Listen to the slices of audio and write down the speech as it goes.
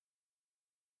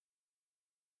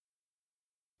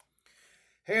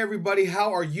Hey everybody,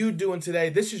 how are you doing today?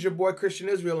 This is your boy Christian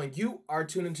Israel, and you are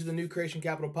tuned into the New Creation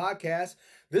Capital Podcast.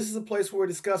 This is a place where we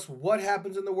discuss what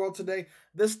happens in the world today,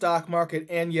 the stock market,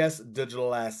 and yes,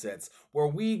 digital assets. Where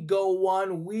we go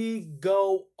one, we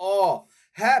go all.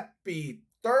 Happy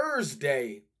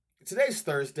Thursday. Today's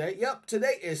Thursday. Yep,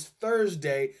 today is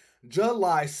Thursday,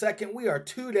 July 2nd. We are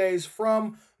 2 days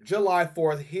from July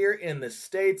 4th here in the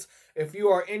States. If you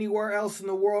are anywhere else in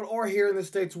the world or here in the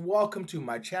States, welcome to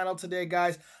my channel today,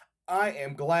 guys. I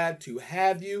am glad to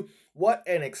have you. What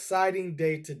an exciting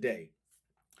day today.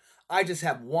 I just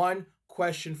have one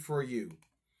question for you.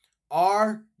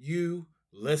 Are you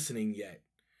listening yet?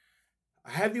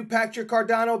 Have you packed your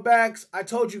Cardano bags? I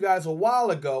told you guys a while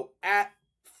ago at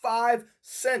 5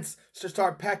 cents to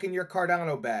start packing your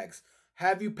Cardano bags.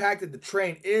 Have you packed it? The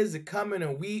train is coming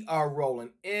and we are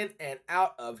rolling in and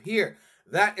out of here.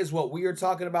 That is what we are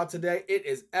talking about today. It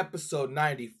is episode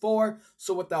 94.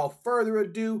 So without further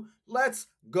ado, let's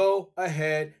go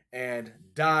ahead and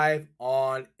dive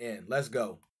on in. Let's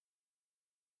go.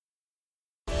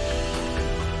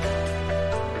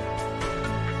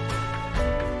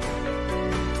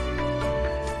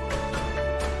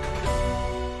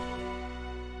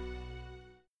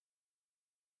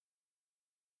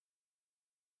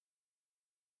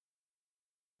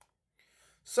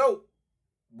 So,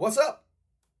 what's up?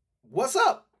 What's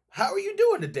up? How are you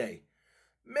doing today?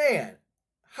 Man,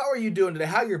 how are you doing today?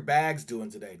 How are your bags doing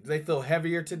today? Do they feel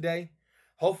heavier today?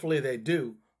 Hopefully they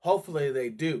do. Hopefully they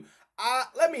do.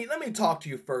 Let me talk to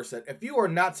you first. If you are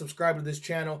not subscribed to this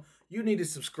channel, you need to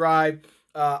subscribe.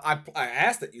 I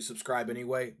ask that you subscribe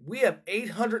anyway. We have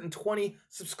 820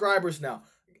 subscribers now.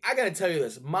 I gotta tell you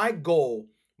this. My goal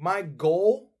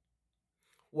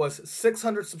was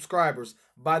 600 subscribers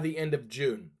by the end of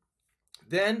June.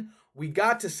 Then we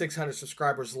got to 600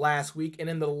 subscribers last week, and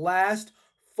in the last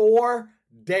 4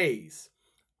 days,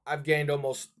 I've gained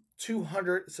almost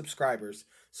 200 subscribers.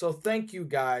 So thank you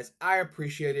guys. I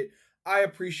appreciate it. I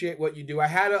appreciate what you do. I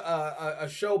had a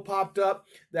show popped up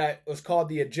that was called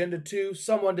The Agenda 2.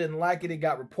 Someone didn't like it. It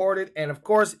got reported. And of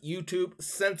course, YouTube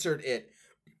censored it.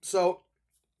 So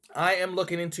I am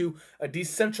looking into a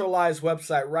decentralized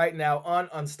website right now on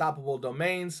Unstoppable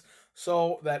Domains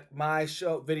so that my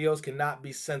show videos cannot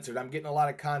be censored. I'm getting a lot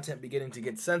of content beginning to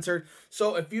get censored.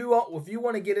 So if you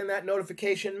want to get in that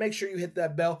notification, make sure you hit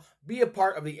that bell. Be a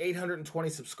part of the 820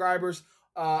 subscribers,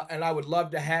 and I would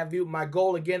love to have you. My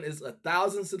goal again is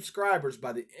 1,000 subscribers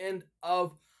by the end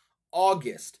of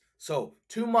August. So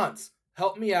 2 months.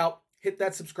 Help me out. Hit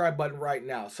that subscribe button right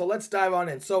now. So let's dive on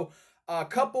in. So a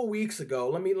couple weeks ago,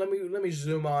 let me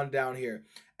zoom on down here.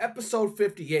 Episode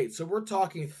 58. So we're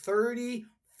talking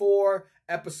 34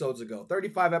 episodes ago,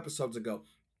 35 episodes ago.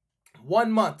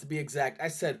 1 month to be exact. I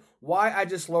said why I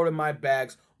just loaded my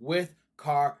bags with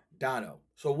Cardano.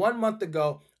 So 1 month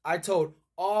ago, I told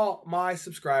all my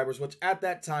subscribers, which at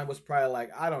that time was probably like,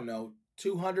 I don't know,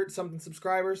 200 something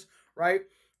subscribers, right?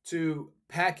 To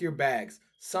pack your bags.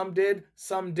 Some did,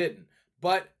 some didn't.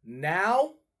 But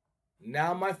now,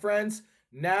 my friends,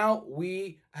 now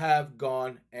we have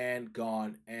gone and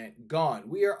gone and gone.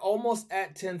 We are almost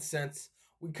at 10 cents.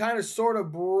 We kind of sort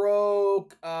of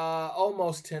broke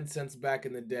almost 10 cents back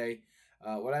in the day.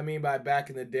 What I mean by back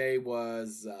in the day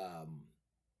was, a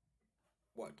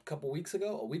couple weeks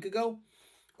ago? A week ago?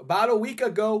 About a week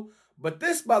ago. But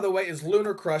this, by the way, is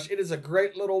Lunar Crush. It is a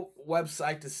great little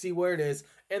website to see where it is.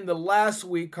 In the last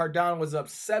week, Cardano was up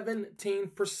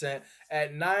 17%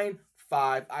 at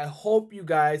 9.5. I hope you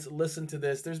guys listen to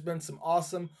this. There's been some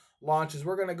awesome launches.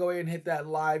 We're going to go ahead and hit that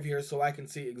live here so I can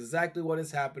see exactly what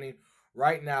is happening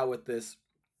right now with this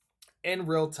in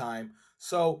real time.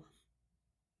 So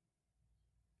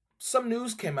some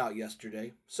news came out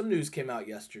yesterday.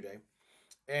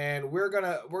 And we're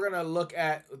gonna look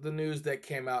at the news that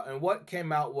came out. And what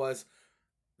came out was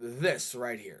this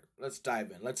right here. Let's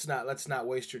dive in. Let's not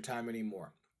waste your time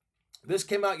anymore. This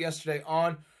came out yesterday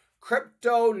on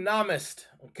Cryptonomist.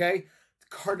 Okay,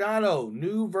 Cardano,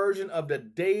 new version of the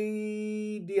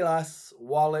Daedalus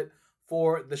wallet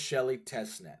for the Shelley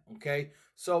testnet. Okay,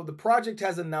 so the project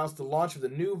has announced the launch of the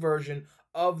new version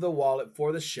of the wallet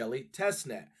for the Shelley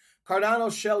testnet.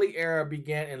 Cardano's Shelley era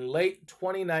began in late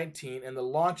 2019 and the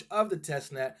launch of the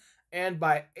testnet, and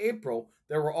by April,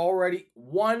 there were already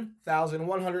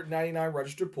 1,199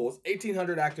 registered pools,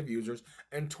 1,800 active users,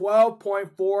 and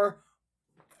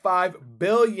 12.45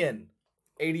 billion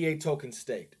 88 tokens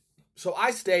staked. So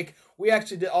I stake. We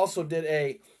actually also did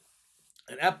an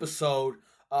episode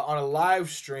on a live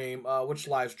stream. Which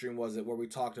live stream was it where we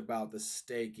talked about the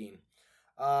staking?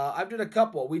 I've done a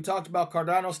couple. We talked about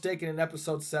Cardano staking in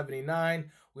episode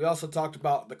 79. We also talked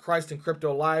about the Christ and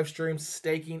Crypto live stream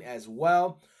staking as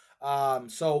well. Why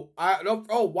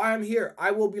I'm here.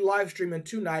 I will be live streaming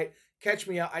tonight. Catch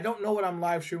me out. I don't know what I'm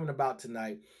live streaming about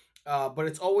tonight, but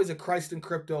it's always a Christ and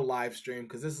Crypto live stream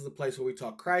because this is a place where we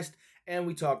talk Christ and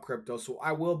we talk crypto. So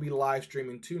I will be live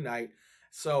streaming tonight.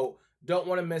 So don't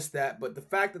want to miss that. But the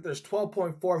fact that there's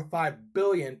 12.45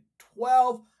 billion,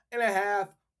 12.5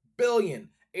 billion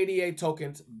ADA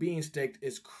tokens being staked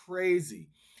is crazy.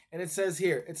 And it says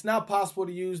here, it's now possible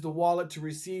to use the wallet to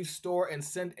receive, store, and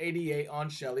send ADA on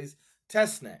Shelly's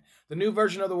testnet. The new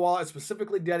version of the wallet is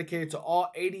specifically dedicated to all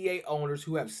ADA owners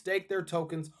who have staked their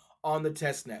tokens on the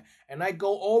testnet. And I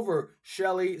go over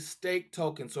Shelly stake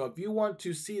tokens. So if you want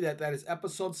to see that, that is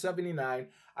episode 79.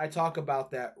 I talk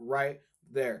about that right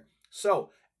there.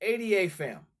 So ADA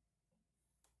fam,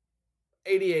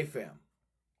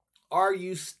 are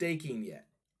you staking yet?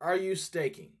 Are you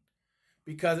staking?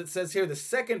 Because it says here the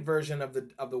second version of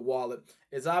the wallet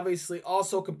is obviously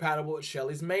also compatible with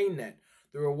Shelly's mainnet.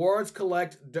 The rewards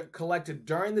collected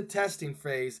during the testing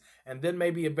phase and then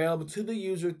may be available to the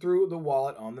user through the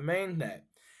wallet on the mainnet.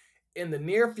 In the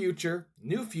near future,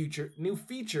 new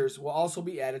features will also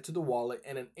be added to the wallet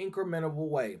in an incremental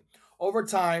way. Over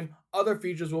time, other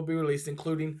features will be released,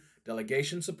 including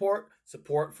delegation support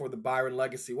for the Byron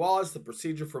Legacy wallets, the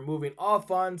procedure for moving all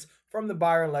funds from the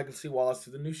Byron Legacy wallets to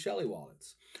the new Shelly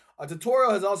wallets. A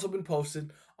tutorial has also been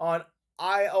posted on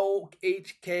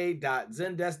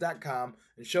iohk.zendesk.com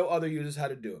and show other users how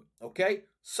to do it. Okay,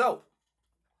 so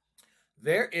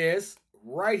there is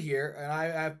right here, and I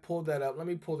have pulled that up. Let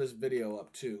me pull this video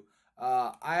up too.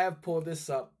 I have pulled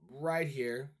this up right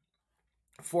here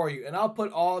for you, and I'll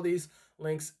put all these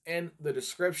links in the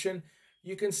description.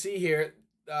 You can see here,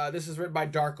 this is written by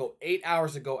Darko 8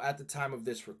 hours ago at the time of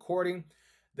this recording,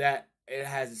 that it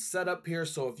has set up here.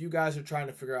 So if you guys are trying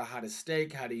to figure out how to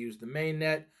stake, how to use the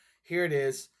mainnet, here it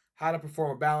is, how to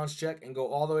perform a balance check and go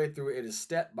all the way through. It is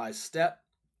step by step.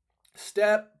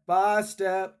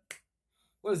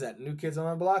 What is that? New Kids on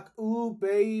the Block? Ooh,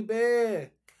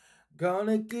 baby.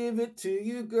 Gonna give it to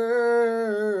you,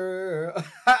 girl.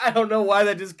 I don't know why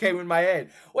that just came in my head.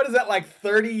 What is that, like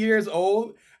 30 years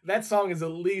old? That song is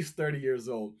at least 30 years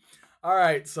old. All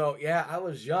right, so yeah, I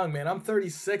was young, man. I'm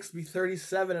 36, be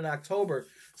 37 in October.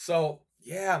 So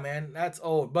yeah, man, that's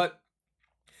old. But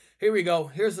here we go.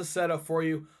 Here's the setup for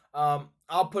you. I'll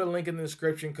put a link in the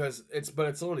description because it's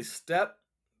literally step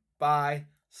by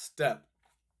step.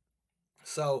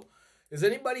 So is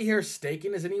anybody here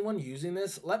staking? Is anyone using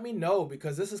this? Let me know,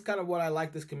 because this is kind of what I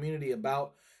like this community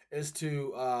about, is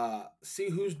to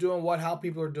see who's doing what, how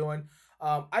people are doing.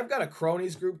 I've got a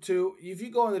cronies group too. If you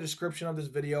go in the description of this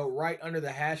video, right under the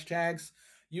hashtags,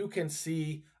 you can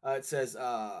see it says ****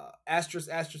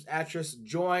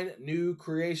 join new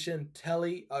creation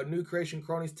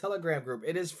cronies Telegram group.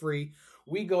 It is free.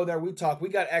 We go there, we talk. We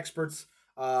got experts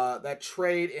that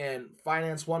trade in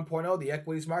Finance 1.0, the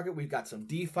equities market. We've got some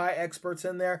DeFi experts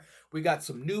in there. We got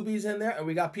some newbies in there, and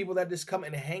we got people that just come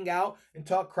and hang out and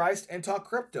talk Christ and talk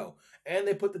crypto. And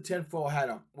they put the tinfoil hat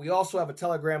on. We also have a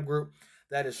Telegram group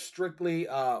that is strictly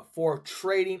for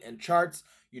trading and charts.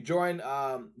 You join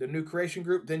the new creation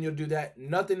group, then you'll do that.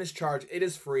 Nothing is charged. It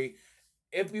is free.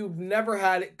 If you've never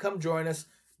had it, come join us.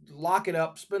 Lock it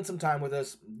up. Spend some time with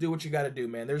us. Do what you got to do,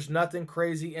 man. There's nothing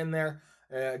crazy in there.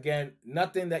 Again,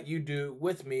 nothing that you do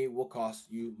with me will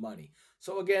cost you money.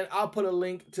 So again, I'll put a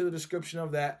link to the description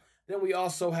of that. Then we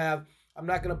also have, I'm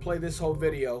not going to play this whole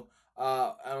video.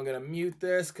 I'm going to mute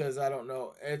this because I don't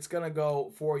know. It's going to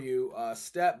go for you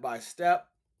step by step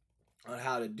on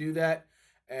how to do that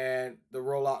and the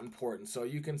rollout importance. So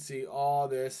you can see all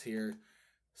this here.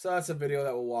 So that's a video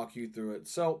that will walk you through it.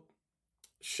 So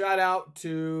shout out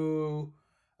to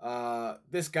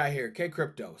this guy here, K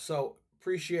Crypto. So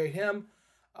appreciate him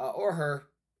or her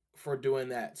for doing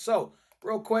that. So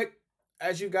real quick,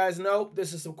 as you guys know,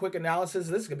 this is some quick analysis.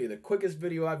 This is going to be the quickest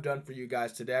video I've done for you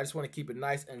guys today. I just want to keep it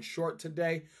nice and short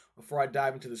today before I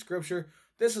dive into the scripture.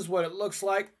 This is what it looks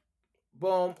like.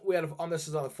 Boom. We had this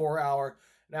is on the 4 hour.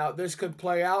 Now this could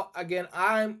play out. Again,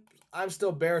 I'm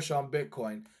still bearish on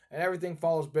Bitcoin and everything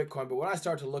follows Bitcoin. But when I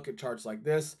start to look at charts like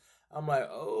this, I'm like,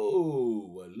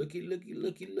 oh, looky.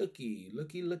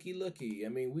 I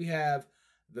mean, we have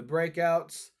the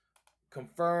breakouts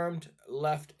confirmed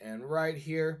left and right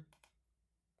here.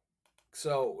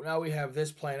 So now we have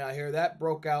this playing out here. That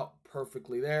broke out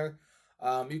perfectly there.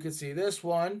 You can see this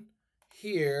one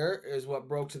here is what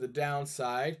broke to the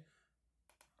downside.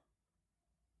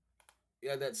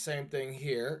 Yeah, that same thing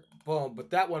here. Boom. But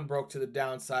that one broke to the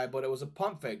downside, but it was a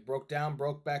pump fake. Broke down,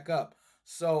 broke back up.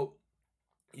 So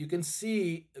you can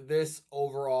see this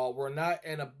overall. We're not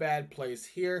in a bad place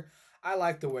here. I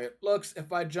like the way it looks.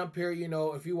 If I jump here,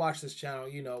 if you watch this channel,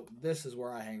 this is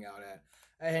where I hang out at.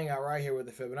 I hang out right here with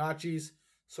the Fibonacci's.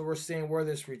 So we're seeing where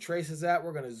this retraces at.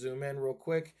 We're going to zoom in real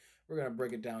quick. We're going to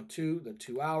break it down to the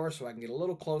 2 hours so I can get a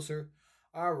little closer.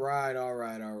 All right.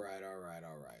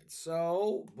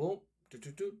 So, boom.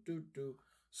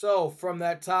 So from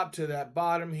that top to that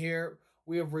bottom here,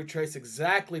 we have retraced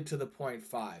exactly to the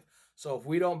 0.5. So if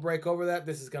we don't break over that,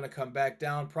 this is going to come back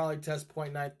down, probably test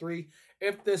 0.93.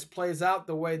 If this plays out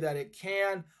the way that it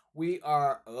can, we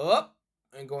are up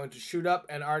and going to shoot up.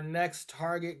 And our next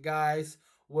target, guys,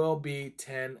 will be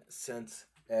 10 cents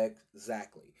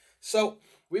exactly. So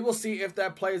we will see if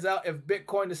that plays out. If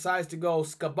Bitcoin decides to go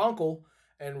skabunkle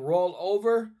and roll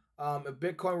over, if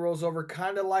Bitcoin rolls over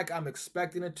kind of like I'm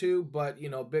expecting it to, but,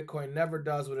 Bitcoin never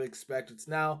does what it expects. It's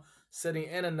now sitting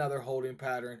in another holding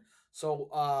pattern.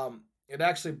 So it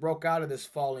actually broke out of this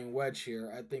falling wedge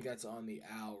here. I think that's on the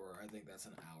hour. I think that's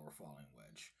an hour falling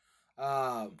wedge.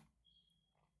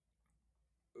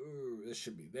 This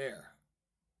should be there.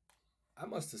 I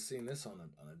must have seen this on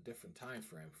a different time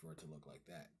frame for it to look like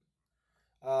that.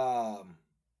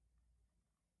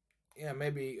 Yeah,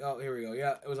 maybe. Oh, here we go.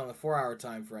 Yeah, it was on the 4-hour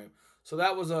time frame. So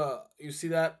that was you see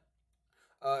that?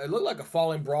 It looked like a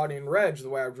falling broadening wedge the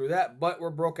way I drew that, but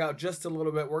we're broke out just a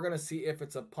little bit. We're going to see if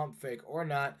it's a pump fake or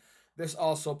not. This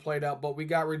also played out, but we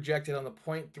got rejected on the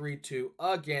 0.32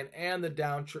 again, and the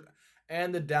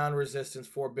down resistance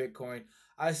for Bitcoin.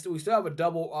 We still have a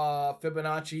double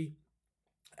Fibonacci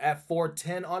at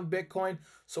 410 on Bitcoin,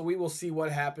 so we will see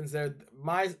what happens there.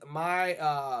 My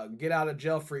get out of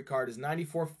jail free card is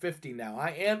 94.50 now. I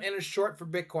am in a short for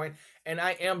Bitcoin, and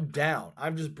I am down.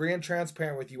 I'm just being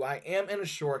transparent with you. I am in a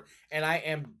short, and I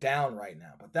am down right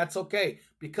now, but that's okay,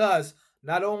 because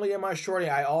not only am I shorting,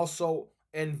 I also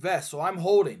invest. So I'm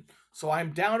holding. So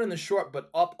I'm down in the short, but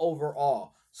up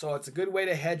overall. So it's a good way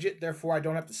to hedge it. Therefore, I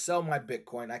don't have to sell my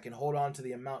Bitcoin. I can hold on to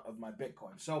the amount of my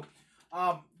Bitcoin. So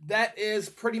that is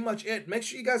pretty much it. Make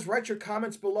sure you guys write your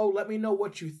comments below. Let me know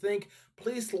what you think.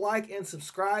 Please like and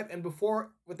subscribe. And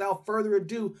without further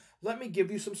ado, let me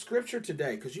give you some scripture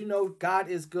today, because God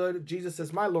is good. Jesus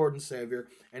is my Lord and Savior,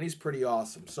 and he's pretty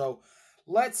awesome. So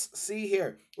let's see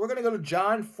here. We're going to go to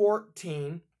John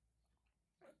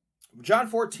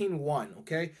 14:1,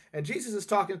 okay? And Jesus is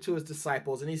talking to his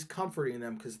disciples, and he's comforting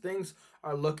them because things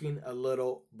are looking a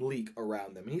little bleak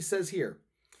around them. And he says here,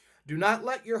 "Do not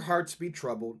let your hearts be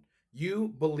troubled.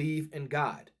 You believe in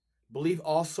God. Believe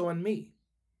also in me.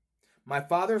 My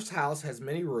Father's house has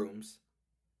many rooms.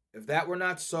 If that were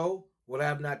not so, would I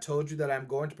have not told you that I am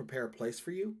going to prepare a place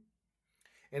for you?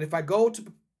 And if I go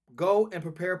and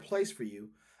prepare a place for you,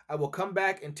 I will come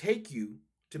back and take you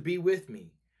to be with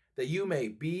me, that you may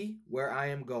be where I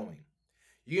am going.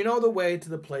 You know the way to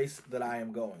the place that I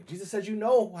am going." Jesus says you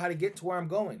know how to get to where I'm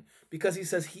going, because he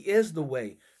says he is the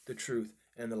way, the truth,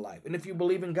 and the life. And if you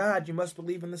believe in God, you must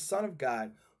believe in the Son of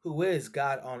God, who is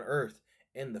God on earth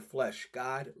in the flesh.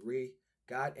 God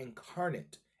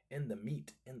incarnate in the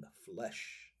meat, in the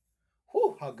flesh.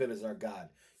 Whew, how good is our God?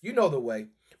 You know the way.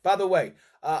 By the way,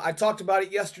 I talked about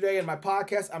it yesterday in my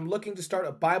podcast. I'm looking to start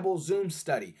a Bible Zoom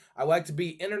study. I like to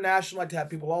be international. I like to have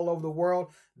people all over the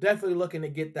world. Definitely looking to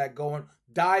get that going.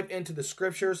 Dive into the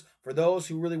scriptures for those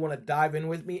who really want to dive in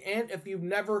with me. And if you've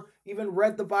never even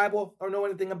read the Bible or know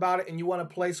anything about it, and you want a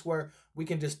place where we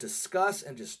can just discuss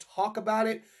and just talk about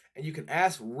it, and you can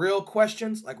ask real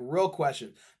questions, like real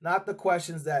questions, not the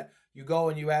questions that you go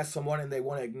and you ask someone and they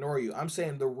want to ignore you. I'm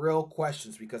saying the real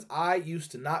questions, because I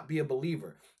used to not be a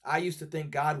believer. I used to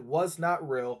think God was not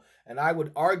real, and I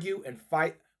would argue and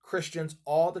fight Christians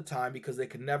all the time because they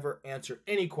could never answer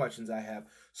any questions I have.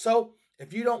 So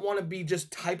if you don't want to be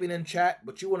just typing in chat,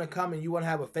 but you want to come and you want to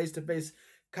have a face-to-face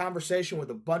conversation with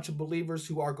a bunch of believers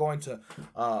who are going to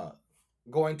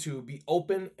be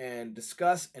open and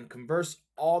discuss and converse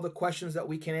all the questions that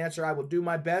we can answer, I will do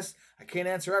my best. I can't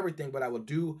answer everything, but I will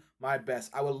do my best.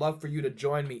 I would love for you to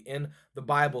join me in the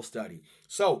Bible study.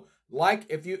 So,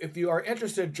 if you are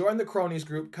interested, join the Cronies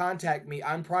group, contact me.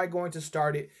 I'm probably going to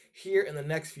start it here in the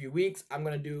next few weeks. I'm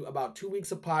going to do about 2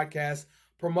 weeks of podcasts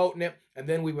promoting it, and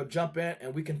then we will jump in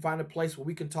and we can find a place where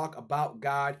we can talk about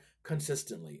God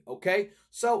consistently. Okay,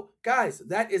 so guys,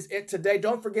 that is it today.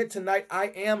 Don't forget, tonight I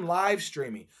am live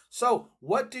streaming. So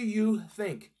what do you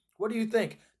think?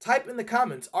 Type in the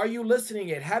comments. Are you listening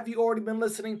yet? Have you already been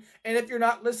listening? And if you're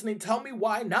not listening, tell me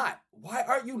why not. Why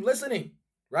aren't you listening?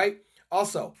 Right?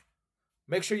 Also,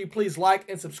 make sure you please like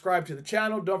and subscribe to the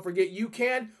channel. Don't forget, you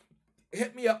can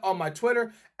hit me up on my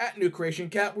Twitter at New Creation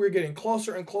Cap. We're getting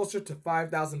closer and closer to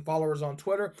 5,000 followers on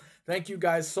Twitter. Thank you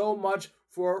guys so much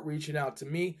for reaching out to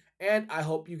me. And I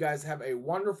hope you guys have a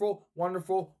wonderful,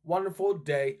 wonderful, wonderful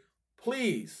day.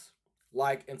 Please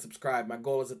like and subscribe. My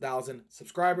goal is 1,000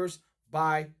 subscribers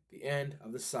by the end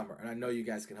of the summer. And I know you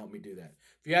guys can help me do that.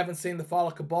 If you haven't seen The Fall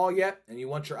of Cabal yet and you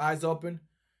want your eyes open,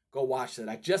 go watch that.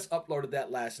 I just uploaded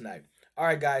that last night. All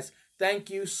right, guys. Thank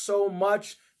you so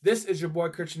much. This is your boy,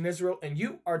 Christian Israel, and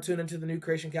you are tuned into the New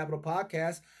Creation Capital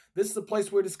Podcast. This is the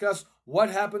place where we discuss what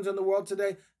happens in the world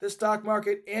today, the stock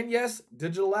market, and yes,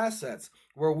 digital assets,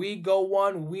 where we go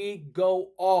one, we go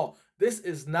all. This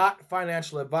is not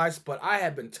financial advice, but I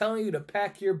have been telling you to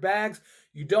pack your bags.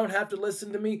 You don't have to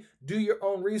listen to me. Do your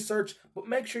own research, but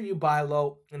make sure you buy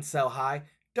low and sell high.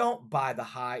 Don't buy the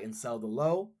high and sell the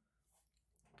low.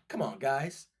 Come on,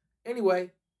 guys.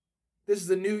 Anyway, this is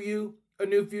a new you, a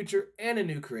new future, and a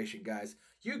new creation, guys.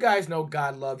 You guys know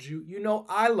God loves you. You know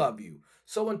I love you.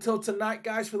 So until tonight,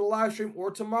 guys, for the live stream, or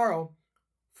tomorrow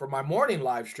for my morning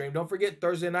live stream. Don't forget,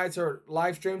 Thursday nights are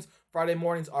live streams. Friday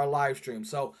mornings are live streams.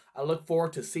 So I look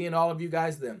forward to seeing all of you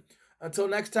guys then. Until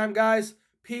next time, guys,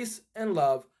 peace and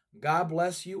love. God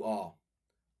bless you all.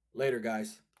 Later,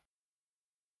 guys.